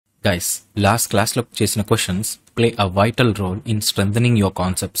Guys, last class లో చేసిన questions play a vital role in strengthening your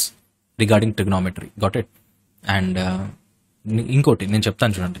concepts regarding trigonometry. Got it? And ఇంకోటి నేను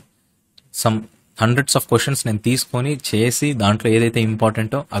చెప్తాను చూడండి. సమ్ హండ్రెడ్స్ ఆఫ్ క్వశ్చన్స్ నేను తీసుకొని చేసి దాంట్లో ఏదైతే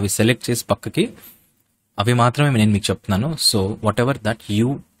ఇంపార్టెంటో అవి సెలెక్ట్ చేసి పక్కకి అవి మాత్రమే నేను మీకు చెప్తున్నాను. So what ever that you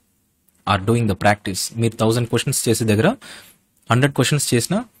are doing the practice, మీరు 1000 క్వశ్చన్స్ చేసే దగ్గర 100 క్వశ్చన్స్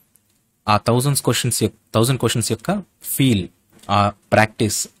చేసిన ఆ 1000 క్వశ్చన్స్ యొక్క ఫీల్, ఆ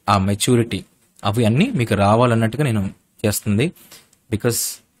ప్రాక్టీస్, ఆ మెచ్యూరిటీ అవి అన్నీ మీకు రావాలన్నట్టుగా నేను చేస్తుంది. Because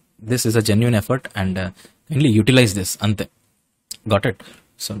this is a genuine effort and kindly utilise this, అంతే. Got it?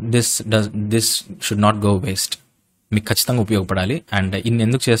 So this should not go waste. మీకు ఖచ్చితంగా ఉపయోగపడాలి. అండ్ ఇన్ని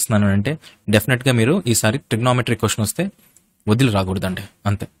ఎందుకు చేస్తున్నాను అంటే డెఫినెట్గా మీరు ఈసారి ట్రిగ్నోమెట్రీ క్వశ్చన్ వస్తే వదిలి రాకూడదండి,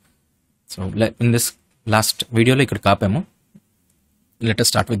 అంతే. సో ఇన్ దిస్ లాస్ట్ వీడియోలో ఇక్కడ కాపాము. Let us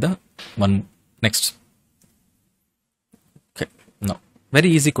start with the one next. Okay, now very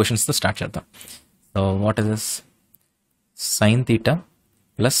easy questions to start చేద్దాం. So what is this? Sin theta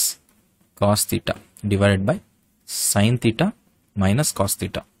plus cos theta divided by sin theta minus cos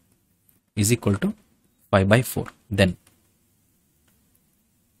theta is equal to 5/4. Then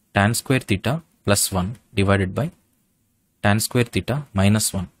tan square theta plus 1 divided by tan square theta minus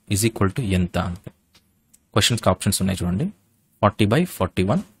 1 is equal to ఎంత అంటే క్వశ్చన్స్కి options ఉన్నాయి చూడండి.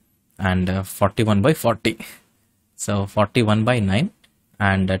 40/41 and 41/40. So 41/9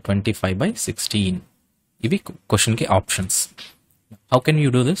 and 25/16. ఇవి క్వశ్చన్కి options. How can you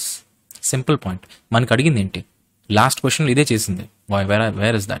do this? Simple point. మనకు అడిగింది ఏంటి? లాస్ట్ క్వశ్చన్లో ఇదే చేసింది.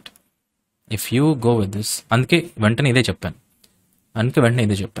 Where is that? If you go with this, అందుకే వెంటనే ఇదే చెప్పాను.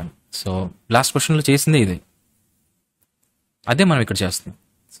 సో లాస్ట్ క్వశ్చన్లో చేసిందే ఇదే, అదే మనం ఇక్కడ చేస్తున్నాం.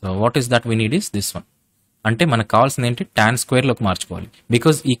 So what is that we need is this one. అంటే మనకు కావాల్సింది ఏంటి? tan స్క్వేర్లోకి మార్చుకోవాలి.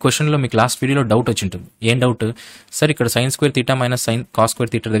 బికాజ్ ఈ క్వశ్చన్లో మీకు లాస్ట్ వీడియోలో డౌట్ వచ్చి ఉంటుంది. ఏం డౌట్? సార్ ఇక్కడ sine square theta minus sine cos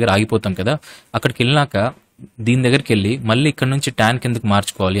square theta దగ్గర ఆగిపోతాం కదా, అక్కడికి వెళ్ళినాక దీని దగ్గరికి వెళ్ళి మళ్ళీ ఇక్కడ నుంచి tan కిందకి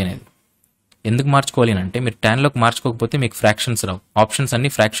మార్చుకోవాలి అనేది. ఎందుకు మార్చుకోవాలి అని అంటే మీరు ట్యాన్లోకి మార్చుకోకపోతే మీకు ఫ్రాక్షన్స్ రావు. ఆప్షన్స్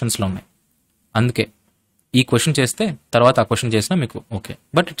అన్ని ఫ్రాక్షన్స్లో ఉన్నాయి. అందుకే ఈ క్వశ్చన్ చేస్తే తర్వాత ఆ క్వశ్చన్ చేసినా మీకు okay,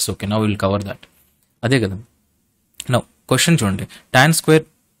 but it's okay. Now will cover that. అదే కదా. నౌ క్వశ్చన్ చూడండి. tan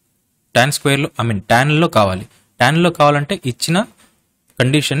స్క్వేర్లో ట్యాన్లో కావాలి. ట్యాన్లో కావాలంటే ఇచ్చిన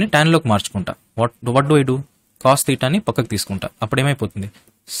కండిషన్ని ట్యాన్లోకి మార్చుకుంటా. What do I do? Cos తీటాని పక్కకు తీసుకుంటా. అప్పుడు ఏమైపోతుంది?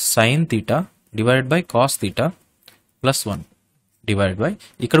 Sine theta divided by cos theta plus 1 divided by,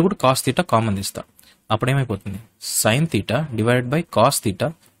 ఇక్కడ కూడా కాస్ తీటా కామన్ తీస్తా. అప్పుడు ఏమైపోతుంది? Sine theta divided by cos theta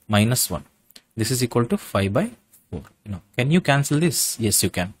minus 1. This is equal to 5/4. Can you cancel this? Yes you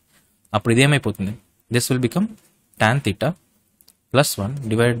can. అప్పుడు ఇదేమైపోతుంది? This will become tan theta plus 1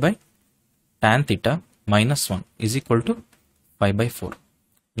 divided by tan theta minus 1 is equal to 5/4.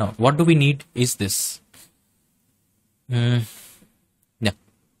 Now, what do we need is this. Yeah.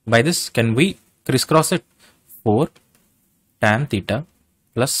 By this, can we crisscross it? 4 tan theta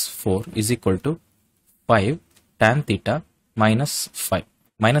plus 4 is equal to 5 tan theta minus 5.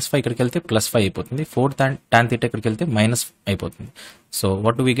 Minus 5 ఇక్కడికి వెళ్తే plus 5 అయిపోతుంది. 4 tan theta ఇక్కడికి వెళ్తే minus అయిపోతుంది. So,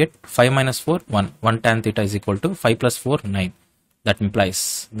 what do we get? 5 minus 4, 1. 1 tan theta is equal to 5 plus 4, 9. That implies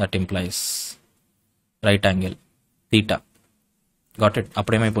right angle theta. Got it?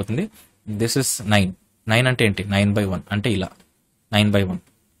 అప్పుడు ఏమైపోతుంది? This is 9 అంటే ఏంటి? 9/1 అంటే ఇలా 9/1.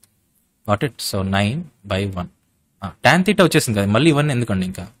 Got it? So 9/1. tan theta వచ్చేసింది కదా, మళ్ళీ 1 ఎందుకండి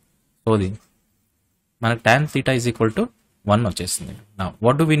ఇంకా? సోది. మనకు tan theta is equal to 1 వచ్చేసింది. Now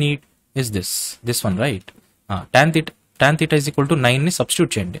what do we need is this one, right? tan theta is equal to 9 ని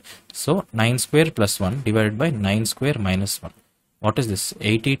సబ్స్టిట్యూట్ చేయండి. So 9 square plus 1 divided by 9 square minus 1. What is this?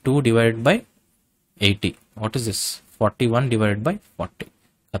 82 divided by 80. What is this? 41 divided by 40.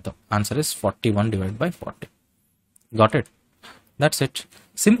 The answer is 41 divided by 40. Got it? That's it.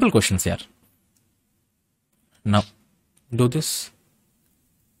 Simple questions here. Now, do this.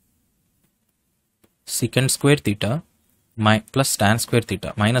 Secant square theta plus tan square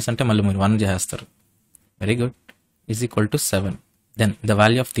theta minus ante malli meer 1 చేస్తారు. Very good. Is equal to 7. Then the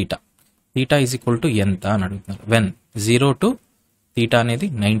value of theta. Theta is equal to ఎంత అని అడుగుతున్నారు. When 0 to theta అనేది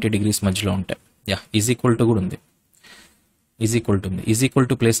 90 degrees మధ్యలో ఉంటాయి. Yeah, is equal to కూడా ఉంది. Is equal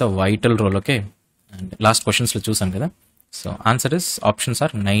to place a vital role. Okay, and last క్వశ్చన్స్లో చూసాం కదా. So answer is options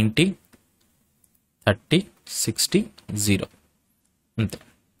are 90, 30, 60, 0. అంతే.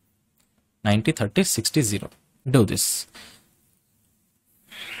 90, 30, 60, 0. Do this.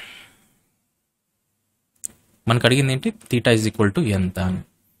 మనకు అడిగింది ఏంటి? థీటా ఈజ్ ఈక్వల్ టు ఎంత అని.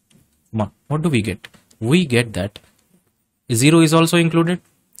 What do we get? We get that 0 is also included.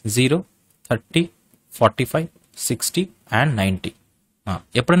 0, 30, 45, 60 and 90.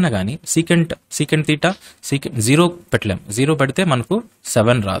 ఎప్పుడన్నా కానీ సీకెంట్ తీటా జీరో పెట్టలేం. జీరో పెడితే మనకు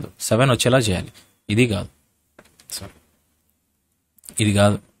 7 రాదు. 7 వచ్చేలా చేయాలి. ఇది కాదు, సారీ ఇది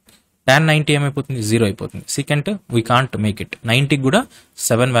కాదు. tan 90 ఏమైపోతుంది? 0 అయిపోతుంది. Secant we can't make it. 90కి కూడా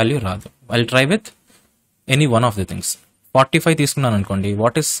 7 వాల్యూ రాదు. I'll try with any one of the things. 45 తీసుకున్నాను అనుకోండి.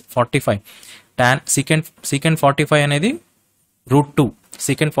 What is 45? tan సీకెంట్ 45 అనేది √2.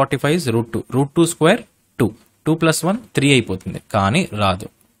 Secant 45 is √2. √2 స్క్వేర్ 2. 2 + 1 3 అయిపోతుంది, కానీ రాదు.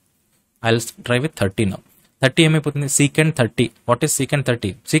 I will try with 30 now. 30 ఏమైపోతుంది? Secant 30. What is secant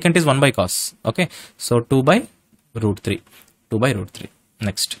 30? Secant is 1/cos. Okay, so 2/√3. 2/√3.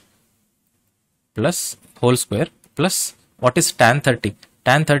 Next plus whole square plus what is tan 30?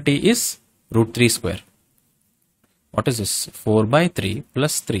 tan 30 is √3 square. What is this? 4/3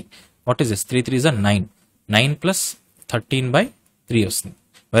 plus 3. What is this? 3 3s are 9. 9 plus 13/3 వస్తుంది.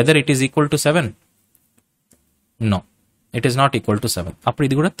 Whether it is equal to 7? No, it is not equal to 7. అప్పుడు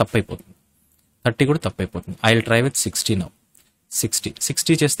ఇది కూడా తప్పైపోతుంది. 30 కూడా తప్పైపోతుంది. I will try with 60 now.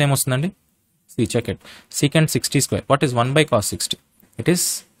 60 చేస్తే ఏమొస్తుందండి? Check it. Secant 60 square. What is 1/cos 60? It is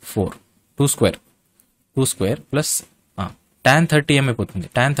 4. 2 square plus tan 30 ఏమైపోతుంది?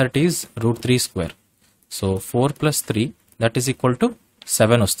 tan 30 is √3 square. So 4 + 3 that is equal to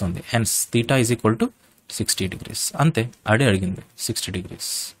 7 వస్తుంది. Hence theta is equal to 60 degrees. అంతే, అడిగింది 60 degrees.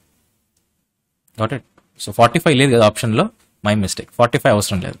 Got it? So 45 లేదు కదా ఆప్షన్లో, my mistake. 45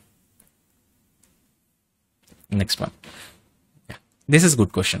 అవసరం లేదు. Next one. This is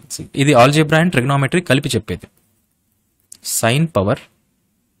good question. ఇది ఆల్జీబ్రా అండ్ ట్రిగ్నోమెట్రీ కలిపి చెప్పేది.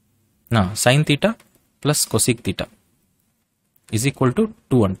 Sine theta plus కొసిక్ theta is equal to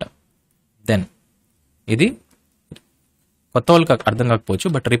 2 అంట. దెన్ ఇది కొత్త వాళ్ళకి అర్థం కాకపోవచ్చు,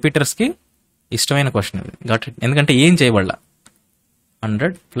 బట్ రిపీటర్స్కి ఇష్టమైన క్వశ్చన్ ఇది. Got it? ఎందుకంటే ఏం చేయబడాల.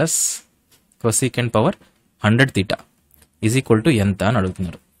 100 plus cosecant power 100 theta is equal to ఎంత అని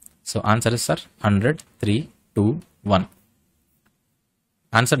అడుగుతున్నారు. So answer is sir 100, 3, 2, 1.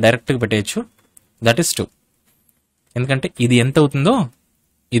 Answer డైరెక్ట్గా పెట్టేయచ్చు. That is 2. ఎందుకంటే ఇది ఎంత అవుతుందో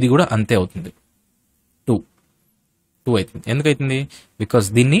ఇది కూడా అంతే అవుతుంది. 2 అవుతుంది. ఎందుకు అవుతుంది? బికాస్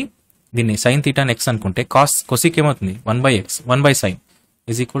దీన్ని సైన్ తీటాని ఎక్స్ అనుకుంటే కొసిక్ ఏమవుతుంది? 1/x, 1/sin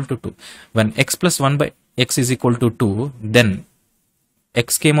is equal to 2. When x plus 1/x is equal to 2, then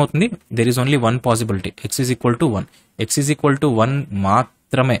ఎక్స్కి ఏమవుతుంది? There is only 1 possibility. x is equal to 1. x is equal to 1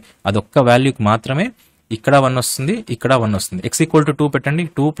 మాత్రమే, అదొక్క వాల్యూకి మాత్రమే ఇక్కడ 1 వస్తుంది, ఇక్కడ 1 వస్తుంది. x ఈక్వల్ టు 2 పెట్టండి.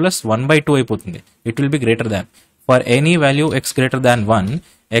 2 ప్లస్ 1/2 అయిపోతుంది. It will be greater than. For any value x greater than 1,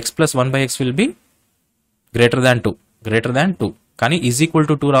 x plus 1/x will be greater than 2. కానీ ఈజ్ ఈక్వల్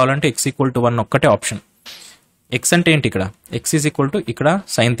టు 2 రావాలంటే x ఈక్వల్ టు 1 ఒక్కటే ఆప్షన్. x అంటే ఏంటి? ఇక్కడ x ఈజ్ ఈక్వల్ టు ఇక్కడ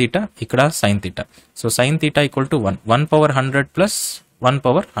sine theta, ఇక్కడ sine theta. So sine theta equal to 1. 1/100 plus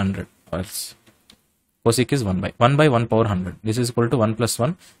 1/100. Cosec is 1/1/1/100. This is equal to 1 plus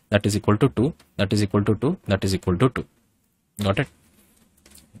 1. That is equal to 2. That is equal to 2. That is equal to 2. Got it?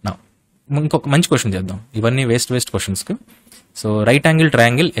 Now, ఇంకొక మంచి question చేద్దాం. ఇవన్నీ waste questions కు. So right angle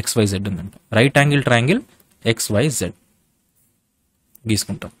triangle XYZ ఉందంట. Right angle triangle XYZ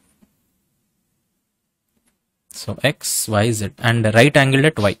గీసుకుంటాం. So XYZ and right angle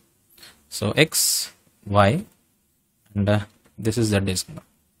at Y. So XY and this is Z వేసుకుందాం.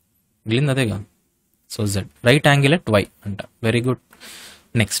 మిగిలింది అదేగా. So Z right angle at Y అంట. Very good.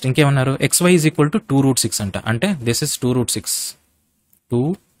 Next ఇంకేమన్నారు? XY is equal to 2√6 అంట. అంటే this is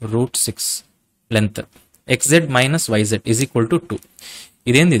 2√6 length. XZ minus YZ is equal to 2.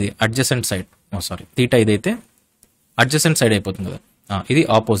 ఇదేంది? ఇది adjacent side. Sorry, theta ఇదైతే adjacent side అయిపోతుంది కదా. ఇది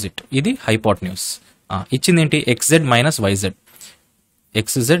ఆపోజిట్, ఇది హైపోటెన్యూస్. ఇచ్చింది ఏంటి? XZ minus YZ.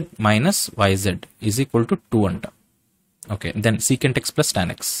 XZ minus YZ is equal to 2 అంట. Okay, then secant x plus tan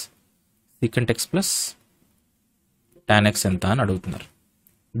x. Secant x plus tan x ఎంత అని అడుగుతున్నారు.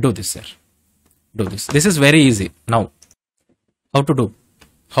 Do this sir, do this. This is very easy. Now how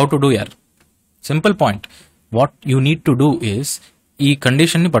to do యార్? Simple point. What you need to do is ఈ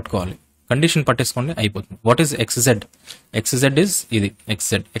కండిషన్ని పట్టుకోవాలి. Condition పట్టేసుకోండి, అయిపోతుంది. What is XZ? XZ is ఇది.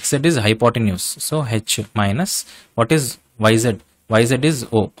 XZ is hypotenuse. So H minus what is YZ? YZ is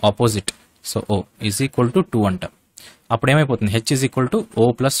O, opposite. So O is equal to 2 అంట. అప్పుడు ఏమైపోతుంది? H is equal to O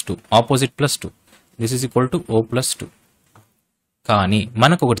plus 2, opposite plus 2. This is equal to O plus 2. కానీ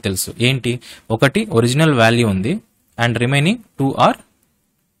మనకు ఒకటి తెలుసు. ఏంటి? ఒకటి original value ఉంది and remaining 2 are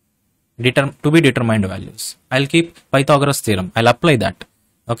to be determined values. I'll keep Pythagoras theorem. I'll apply that.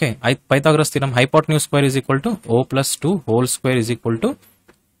 Okay, Pythagoras theorem, hypotenuse square is equal to O plus 2 whole square is equal to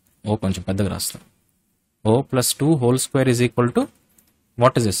O koncham peddaga rastam. O plus 2 whole square is equal to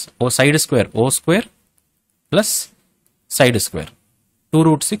what is this? O side square, O square plus side square.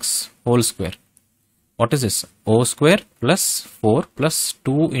 2√6 whole square. What is this? O square plus 4 plus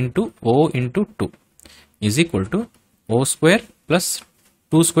 2 into O into 2 is equal to O square plus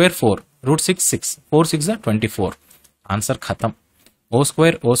 2 square 4 root 6 6 4 6 are 24. Answer khatam. O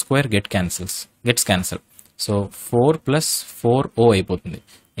square gets cancelled. So 4 plus 4O అయిపోతుంది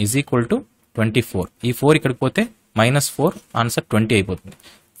is equal to 24. ఈ 4 ఇక్కడికి పోతే minus 4 answer 20 అయిపోతుంది.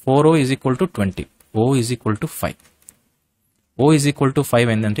 4O is equal to 20. O is equal to 5. O is equal to 5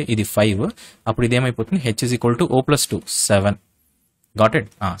 ఏంటంటే ఇది 5. అప్పుడు ఇది ఏమైపోతుంది? H is equal to O plus 2 7. Got it?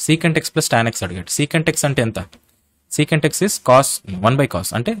 Secant x plus tan x అడిగాడు. Secant x అంటే ఎంత? Secant x is cos 1 by cos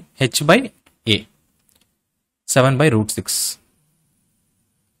అంటే H by A 7 by root 6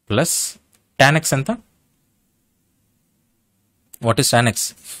 plus tan x ఎంత? What is tan x?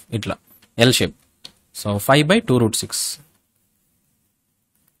 ఇట్లా L shape. So 5 by 2 root 6.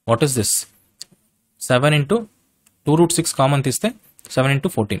 What is this? 7 into 2 root 6 common తీస్తే 7 into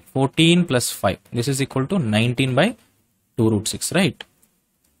 14. 14 plus 5. This is equal to 19 by 2 root 6, right?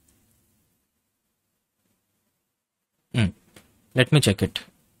 Let me check it.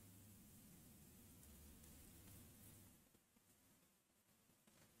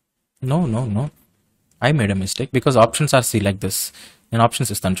 No. I made a mistake because options are C like this. నేను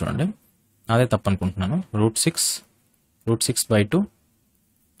options ఇస్తాను చూడండి. అదే తప్పు అనుకుంటున్నాను. root 6 by 2,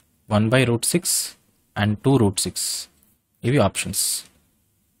 1 by root 6 and 2 root 6. ఇవి options.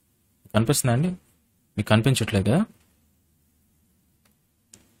 కనిపిస్తుందా అండి? మీకు కనిపించట్లేదు కదా?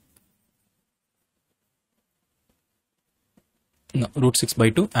 root 6 by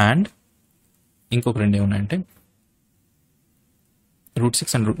 2 and ఇంకొక రెండు ఏమున్నాయంటే root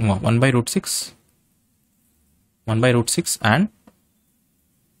 6 and 1 by root 6 and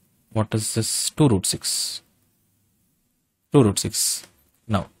what is this? 2 root 6.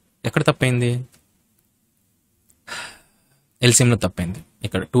 Now ఎక్కడ తప్పైంది? LCM లో తప్పైంది.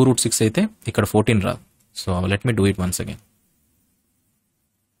 ఇక్కడ 2 root 6 అయితే ఇక్కడ 14 రాదు. So let me do it once again.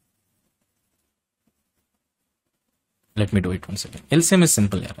 LCM is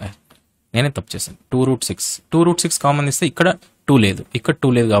simple యార్. నేనే తప్పు చేశాను. 2 root 6 కామన్ ఇస్తే ఇక్కడ 2 లేదు, ఇక్కడ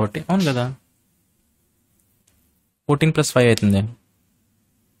 2 లేదు కాబట్టి అవును కదా 14 plus 5 అవుతుంది.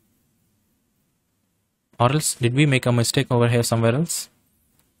 Or else did we make a mistake over here somewhere else?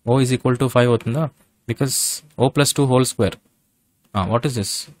 O is equal to 5 అవుతుందా? Because O plus 2 whole square. What is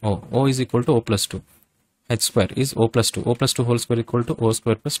this? O is equal to O plus 2. H square is O plus 2. O plus 2 whole square equal to O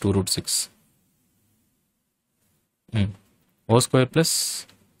square plus 2 root 6. O square plus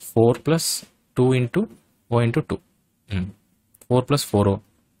 4 plus 2 into O into 2. 4 plus 4O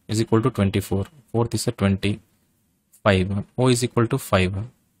is equal to 24. 4th is a 20. 5. O is equal to 5.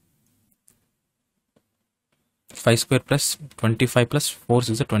 5 square plus 25 plus 4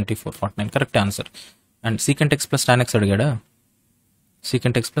 is a 24. 49. Correct answer. And secant x plus tan x అడిగాడా?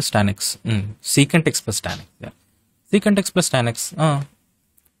 Secant x plus tan x. Secant x plus tan x. Yeah. Secant x plus tan x.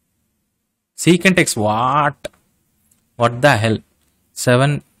 Secant x what? What the hell?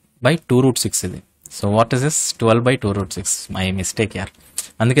 7 by 2 root 6 ఇది. So what is this? 12 by 2 root 6. My mistake యార్.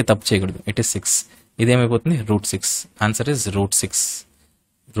 అందుకే తప్పు చేయకూడదు. It is 6. ఇదేమైపోతుంది? root 6. Answer is root 6.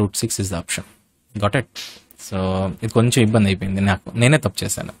 Root 6 is the option. Got it? So ఇది కొంచెం ఇబ్బంది అయిపోయింది నాకు. నేనే తప్పు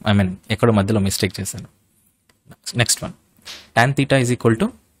చేశాను. ఐ మీన్ ఎక్కడో మధ్యలో మిస్టేక్ చేశాను. Next one. tan theta is equal to,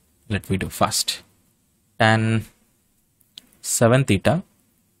 let me do fast. Tan 7 theta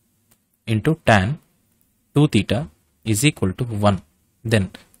into tan 2 theta is equal to 1. Then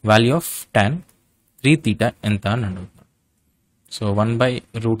value of tan 3 theta ఎంత అని అడుగుతాను. So 1 by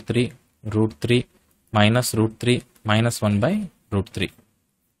root 3 minus root 3 minus 1 by root 3.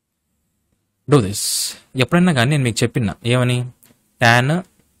 Do this. ఎప్పుడైనా కానీ నేను మీకు చెప్పిన ఏమని tan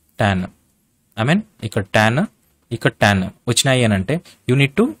I mean ఇక్కడ tan వచ్చినాయి అని అంటే you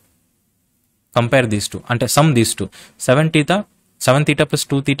need to compare these two, అంటే some these two. 7 theta plus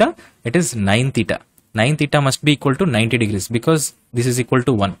 2 theta, it is 9 theta. 9 theta must be equal to 90 degrees because this is equal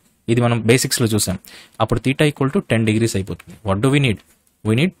to 1. ఇది మనం బేసిక్స్ లో చూసాం. అప్పుడు theta equal to 10 degrees అయిపోతుంది. What do we need?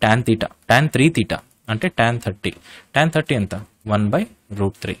 We need tan theta. tan 3 theta అంటే tan 30. tan 30 ఎంత? 1 by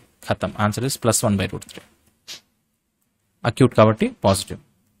root 3. ఖతం. Answer is plus 1 by root 3. Acute కాబట్టి positive.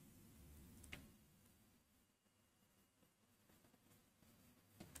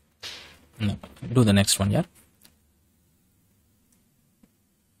 Do the next one, yeah.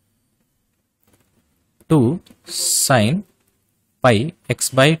 2 sin pi x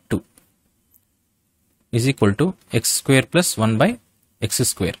by 2 is equal to x square plus 1 by x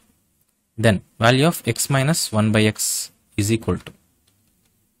square. Then value of x minus 1 by x is equal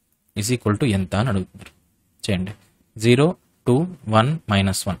to ఎంత అని అడుగుతున్నారు. చేయండి. 0, 2, 1,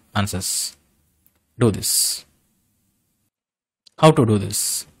 -1 answers. Do this. How to do this?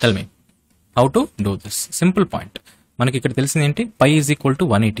 Tell me. How to do this simple point. మనకి ఇక్కడ తెలిసింది ఏంటి, పై is equal to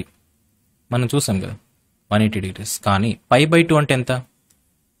 180. మనం చూసాం కదా 180 degrees. కానీ పై బై 2 అంటే ఎంత,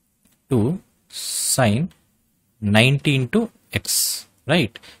 2 sin 90 into x,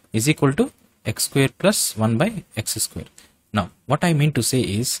 right, is equal to x square plus 1 by x square. Now what I mean to say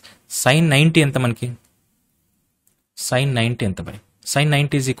is sin 90 ఎంత మనకి, sin 90 ఎంత by sin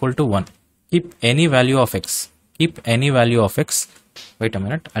 90 is equal to 1. Keep any value of x, keep any value of x, wait a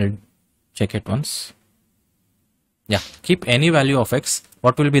minute, I'll check it once. Yeah, keep any value of x.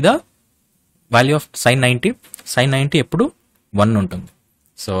 What will be the value of sin 90? sin 90 ఎప్పుడు 1 ఉంటుంది.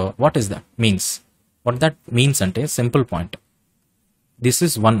 So what is that means, what that means అంటే simple point, this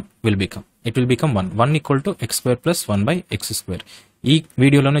is 1 will become, it will become 1 equal to x square plus 1 by x square. ఈ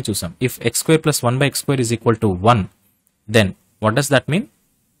వీడియోలోనే చూసాం, if x square plus 1 by x square is equal to 1, then what does that mean,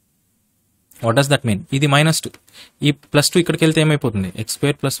 what does that mean, ఇది -2, ఈ +2 ఇక్కడికి వెళ్తే ఏమైపోతుంది, x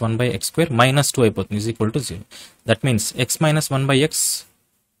square plus 1 by x square -2 అయిపోతుంది, is equal to 0. that means x minus 1 by x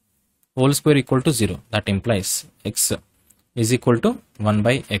whole square equal to 0. that implies x is equal to 1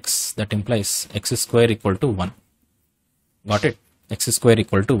 by x, that implies x square equal to 1. got it, x square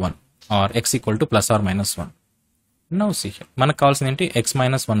equal to 1 or x equal to plus or minus 1. now see here, మనకు కావాల్సింది ఏంటి, x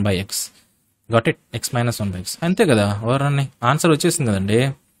minus 1 by x. got it, x minus 1 by x, అంతే కదా, ఎవరన్నా answer వచ్చేసింది కదండి,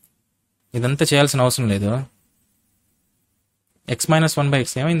 ఇదంతా చేయాల్సిన అవసరం లేదు. x minus 1 by x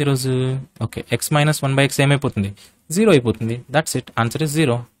ఏమైంది ఈరోజు, okay, x minus 1 by x ఏమైపోతుంది, 0 అయిపోతుంది, that's it, ఆన్సర్ ఇస్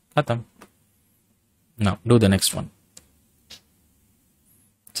 0, ఖతం. now do the next one.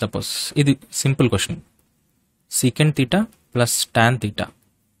 Suppose ఇది simple question, secant theta plus tan theta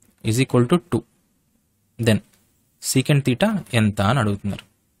is equal to 2, then secant theta ఎంత అని అడుగుతున్నారు.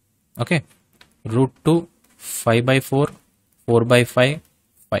 Okay, √2 5/4 4/5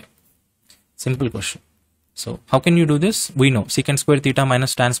 5, simple question. So how can you do this, we know secant square theta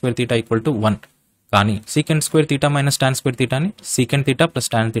minus tan square theta equal to 1, కానీ secant square theta minus tan square theta ని secant theta plus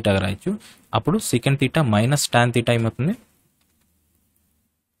tan theta గా రాయొచ్చు. అప్పుడు secant theta minus tan theta ఏమవుతుంది,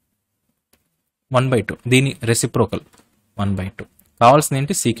 1/2, దీని reciprocal 1/2. కావాల్సింది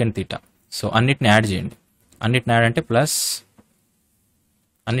ఏంటి, secant theta. So అన్నిటిని యాడ్ చేయండి, అన్నిటిని యాడ్ అంటే ప్లస్,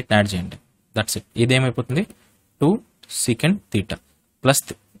 అన్నిటిని యాడ్ చేయండి, that's it. ఇదేమైపోతుంది 2 secant theta plus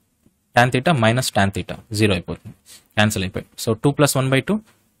tan theta minus tan theta 0 అయిపోతుంది, క్యాన్సిల్ అయిపోయి. సో 2 plus 1/2,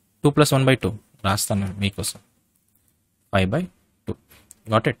 2 plus 1/2 రాస్తాను మీకోసం, 5/2.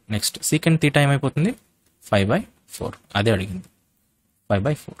 Got it. Next secant theta ఏమైపోతుంది, 5/4, అదే అడిగింది,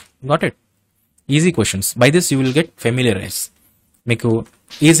 5/4. Got it. Easy questions, by this you will get familiarise, మీకు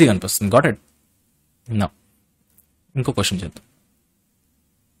ఈజీగా అనిపిస్తుంది. Got it. నా ఇంకో క్వశ్చన్ చేద్దాం,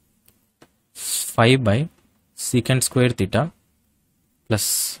 5 secant square theta plus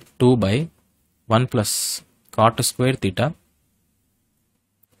 2 1 plus cot square theta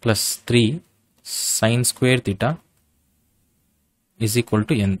plus 3 sin square theta is equal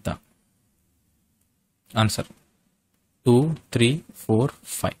to ఎంత, ఆన్సర్ 2 3 4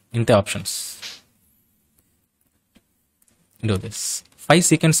 5, ఇంతే options. do this. 5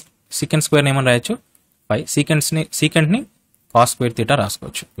 secant square ఏమని రాయొచ్చు, 5 secant ని cos square theta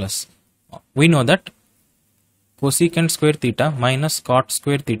రాసుకోవచ్చు, plus we know that cosecant square theta minus cot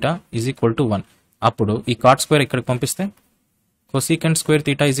square theta is equal to 1. అప్పుడు ఈ cot square ఇక్కడికి పంపిస్తే cosecant square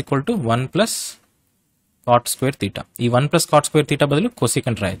theta is equal to 1 plus cot square theta. ఈ 1 plus cot square theta బదులు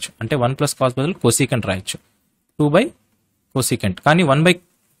cosecant రాయొచ్చు, అంటే 1 plus cos బదులు cosecant రాయొచ్చు, 2 cosecant, కానీ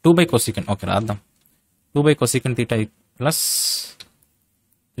 2 cosecant. ఓకే, రాద్దాం. 2 cosecant theta plus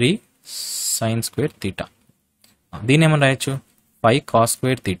 3 sin square theta. దీని ఏమని రాయొచ్చు, 5 cos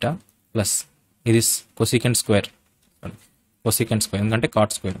square theta ప్లస్ ఇది cosecant square, cosecant square ఎందుకంటే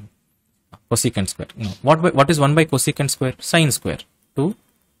cot square, cosecant square. what is 1 cosecant square, sin square, 2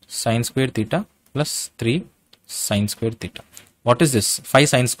 sin square theta plus 3 sin square theta. what is this, 5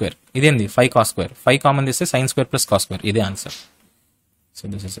 sin square, ఇదేంది 5 cos square, 5 common తీస్తే sin square plus cos square, ఇదే answer. So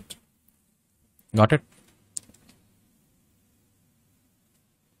this is it. Got it.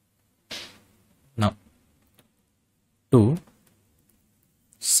 Now 2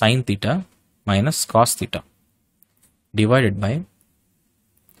 sin theta minus cos theta divided by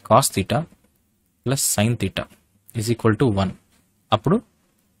cos theta plus sin theta is equal to 1. అప్పుడు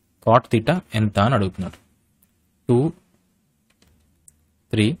cot theta ఎంత అని అడుగుతున్నారు. 2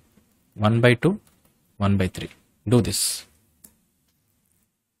 3 1/2 1/3. do this.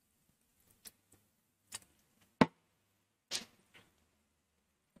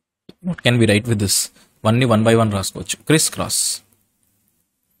 what can we write with this, 1 ని 1/1 రాసుకోవచ్చు, criss cross.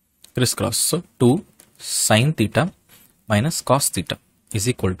 So 2 sin theta minus cos theta is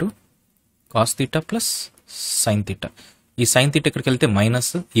equal to cos theta plus sin theta. ఈ sine theta ఇక్కడికి వెళ్తే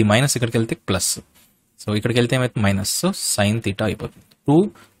minus, ఈ మైనస్ ఇక్కడికి వెళ్తే ప్లస్. సో ఇక్కడికి వెళ్తే ఏమైతే మైనస్, సో సైన్ తీటా అయిపోతుంది. 2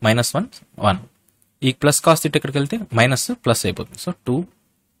 - 1 1. ఈ ప్లస్ కాస్ తీటా ఇక్కడికి వెళ్తే మైనస్ ప్లస్ అయిపోతుంది. So 2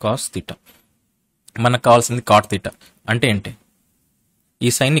 cos theta. మనకు కావాల్సింది కాట్ తీటా అంటే ఏంటి, ఈ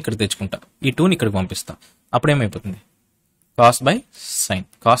సైన్ ఇక్కడ తెచ్చుకుంటా, ఈ 2ని ఇక్కడికి పంపిస్తా, అప్పుడు ఏమైపోతుంది cos by sine,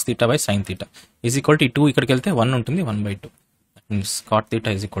 cos theta by sine theta is equal to ఈ 2 ఇక్కడికి వెళ్తే 1 ఉంటుంది, 1/2. That means cot theta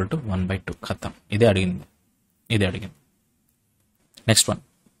is equal to 1/2. ఖతం. ఇదే అడిగింది. Next one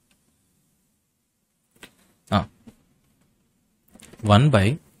 1 by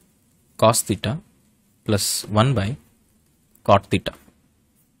cos theta plus 1 by cot theta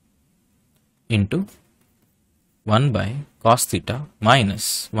into 1 by cos theta minus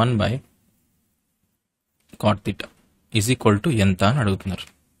 1 by cot theta is equal to ఎంత అని అడుగుతున్నారు.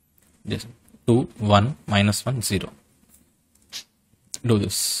 2 1 - 1 0. Do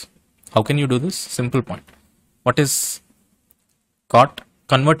this. How can you do this? Simple point. What is cot?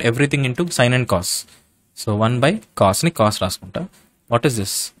 Convert everything into sin and cos. So 1 by cos ni cos raskunta. What is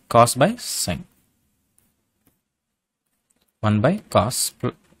this? Cos by sin. 1 by cos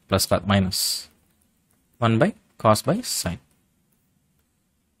plus minus 1 by cos by sin.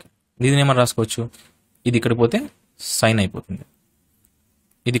 దీనిని ఏమని రాసుకోవచ్చు, ఇది ఇక్కడికి పోతే sign అయిపోతుంది,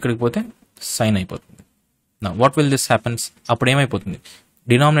 ఇది ఇక్కడికి పోతే సైన్ అయిపోతుంది. నా వాట్ విల్ దిస్ హ్యాపన్స్, అప్పుడు ఏమైపోతుంది,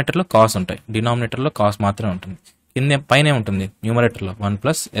 డినామినేటర్లో కాస్ ఉంటాయి, డినామినేటర్లో కాస్ మాత్రమే ఉంటుంది. కింద పైన ఉంటుంది న్యూమరేటర్లో 1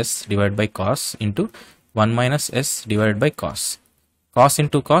 + s divide by cos into 1 - s divide by cos. Cos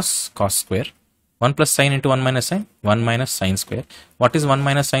into cos, cos square. 1 + sin into 1 - sin, 1 - sin square. What is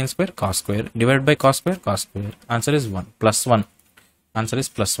 1 - sin square? Cos square divide by cos square, cos square. Answer is 1 + 1. Answer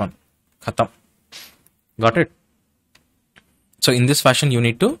is +1. ఖతం. Got it? So in this fashion you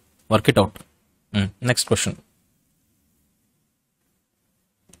need to work it out. Next question.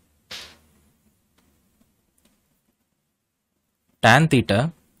 Tan theta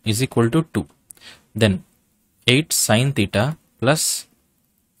is equal to 2. Then 8 sin theta plus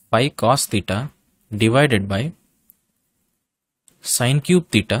 5 cos theta divided by sin cube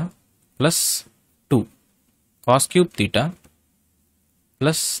theta plus 2 cos cube theta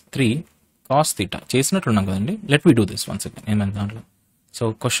plus 3 cos theta. చేసినట్లున్నాం కదండి. Let we do this once again. ఏమైంది దాంట్లో, so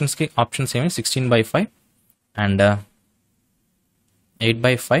క్వశ్చన్స్కి options ఏమి 16/5 and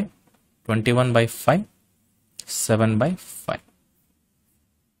 8/5, 21/5, 7/5.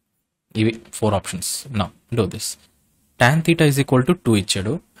 ఇవి 4 options. Now do this. tan theta is equal to 2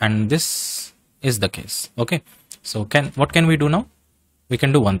 ఇచ్చాడు and this is the case. Okay, so what can we do now? We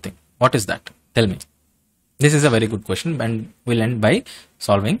can do one thing. What is that? Tell me. This is a very good question and we'll end by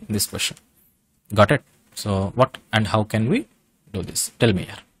solving this question. Got it? So what and how can we do this? Tell me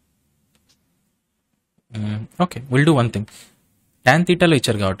here. Okay, we'll do one thing. Tan theta లో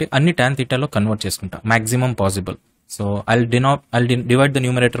ఇచ్చారు కాబట్టి అన్ని tan theta లో convert చేసుకుంటా maximum possible. So I'll divide the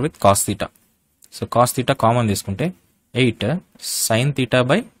numerator with cos theta. So cos theta common తీసుకుంటే 8 sin theta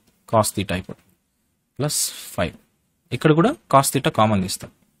by cos theta అయిపోతుంది plus 5. ఇక్కడ కూడా cos theta కామన్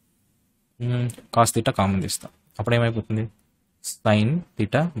తీస్తాం, cos theta కామన్ తీస్తాం, అప్పుడు ఏమైపోతుంది sin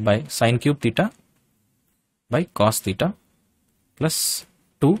theta by sin cube theta by cos theta plus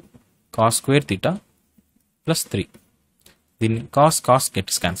 2 cos square theta plus 3. దీన్ని cos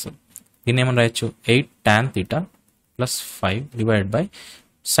gets cancel. దీన్ని ఏమని రాయొచ్చు 8 tan theta plus 5 divided by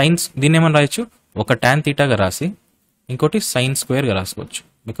science. దీన్ని ఏమని రాయొచ్చు, ఒక tan theta గా రాసి ఇంకోటి సైన్ స్క్వేర్గా రాసుకోవచ్చు,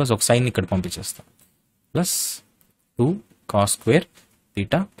 బికాజ్ ఒక సైన్ ఇక్కడ పంపించేస్తాం, plus 2 cos square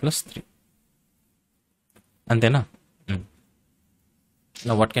theta plus 3. అంతేనా?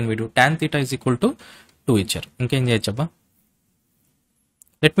 Now what can we do? Tan theta is equal to 2 ఇచ్చారు, ఇంకేం చేయొచ్చబ్బా?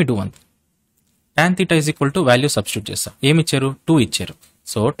 Let me do one. tan theta is equal to value substitute చేస్తాం. ఏమి ఇచ్చారు? 2 ఇచ్చారు.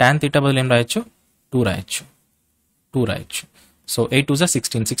 సో tan theta బదులు ఏం రాయొచ్చు? 2 రాయొచ్చు. So 8 2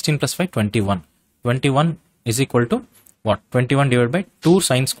 16, 16 plus 5 21. 21 is equal to what? 21 divided by 2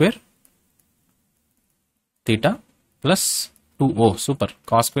 sin square theta plus 2, oh super,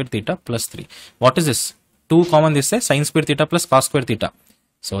 cos square theta plus 3. What is this? 2 common this is sin square theta plus cos square theta.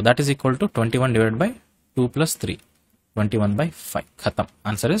 So that is equal to 21 divided by 2 plus 3. 21/5. Khatam.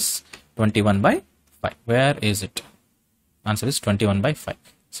 Answer is 21/5. Where is it? Answer is 21/5.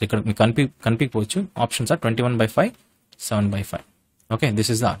 So ఇక్కడ మీ కనిపించవచ్చు. Options are 21/5, 7/5. Okay, this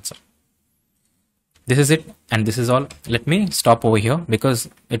is the answer. This is it and this is all. Let me stop over here because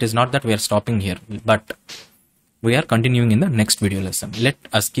it is not that we are stopping here, but we are continuing in the next video lesson. Let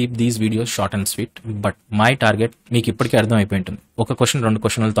us keep these videos short and sweet, but my target మీకు ఇప్పటికే అర్థం అయిపోయి ఉంటుంది. ఒక question 2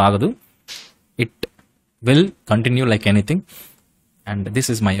 క్వశ్చన్లతో ఆగదు. It will continue like anything and this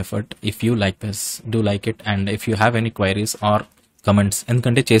is my effort. If you like this, do like it, and if you have any queries or comments,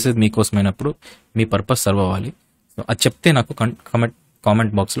 ఎందుకంటే చేసేది మీకోసమైనప్పుడు మీ purpose serve అవ్వాలి. సో అది చెప్తే నాకు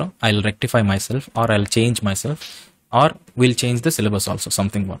కామెంట్ బాక్స్లో I will rectify my self are I will change my self are will change the syllabus also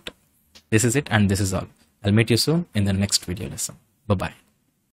something what. This is it and this is all. I'll meet you soon in the next video lesson. Bye-bye.